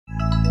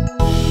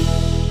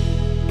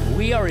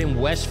We are in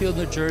Westfield,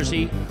 New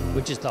Jersey,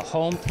 which is the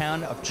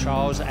hometown of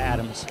Charles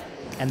Addams.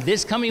 And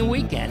this coming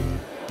weekend,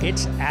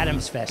 it's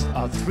AddamsFest,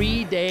 a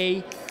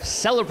 3-day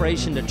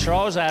celebration to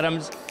Charles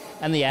Addams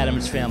and the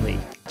Addams family.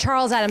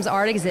 Charles Addams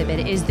art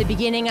exhibit is the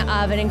beginning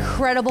of an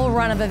incredible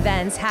run of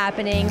events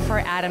happening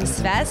for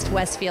AddamsFest.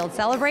 Westfield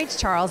celebrates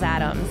Charles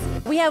Addams.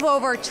 We have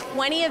over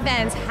 20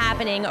 events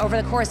happening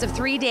over the course of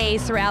 3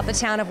 days throughout the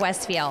town of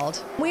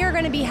Westfield. We are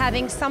going to be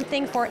having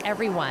something for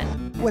everyone.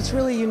 What's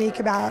really unique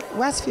about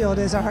Westfield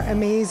is our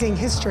amazing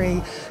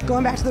history,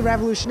 going back to the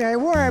Revolutionary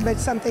War, but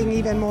something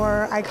even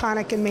more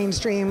iconic and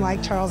mainstream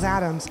like Charles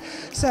Addams.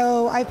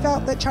 So I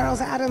felt that Charles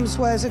Addams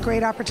was a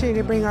great opportunity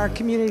to bring our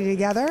community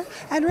together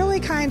and really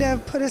kind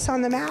of put us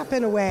on the map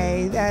in a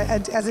way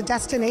as a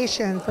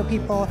destination for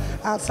people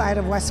outside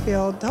of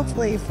Westfield,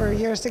 hopefully for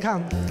years to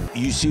come.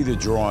 You see the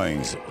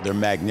drawings, they're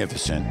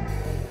magnificent.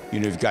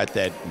 You know, you've got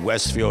that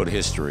Westfield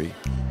history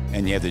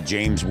and you have the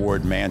James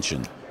Ward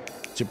Mansion.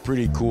 It's a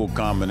pretty cool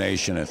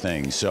combination of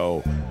things.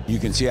 So you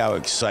can see how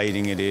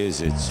exciting it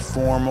is. It's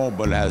formal,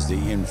 but it has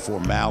the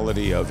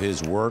informality of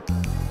his work.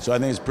 So I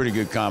think it's a pretty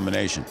good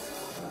combination.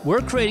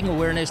 We're creating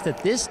awareness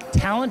that this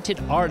talented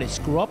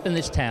artist grew up in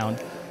this town,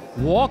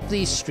 walked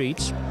these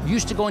streets,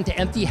 used to go into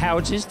empty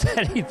houses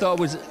that he thought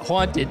was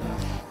haunted,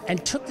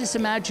 and took this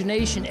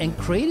imagination and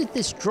created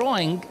this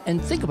drawing.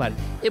 And think about it,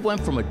 it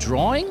went from a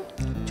drawing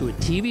to a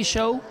TV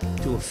show,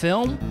 to a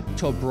film,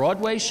 to a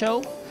Broadway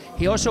show.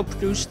 He also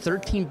produced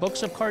 13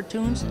 books of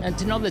cartoons, and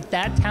to know that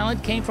that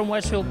talent came from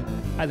Westfield,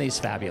 I think is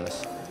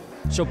fabulous.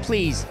 So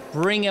please,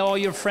 bring all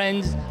your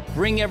friends,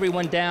 bring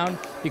everyone down,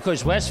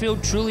 because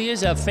Westfield truly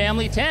is a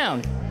family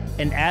town,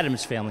 an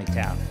Addams family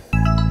town.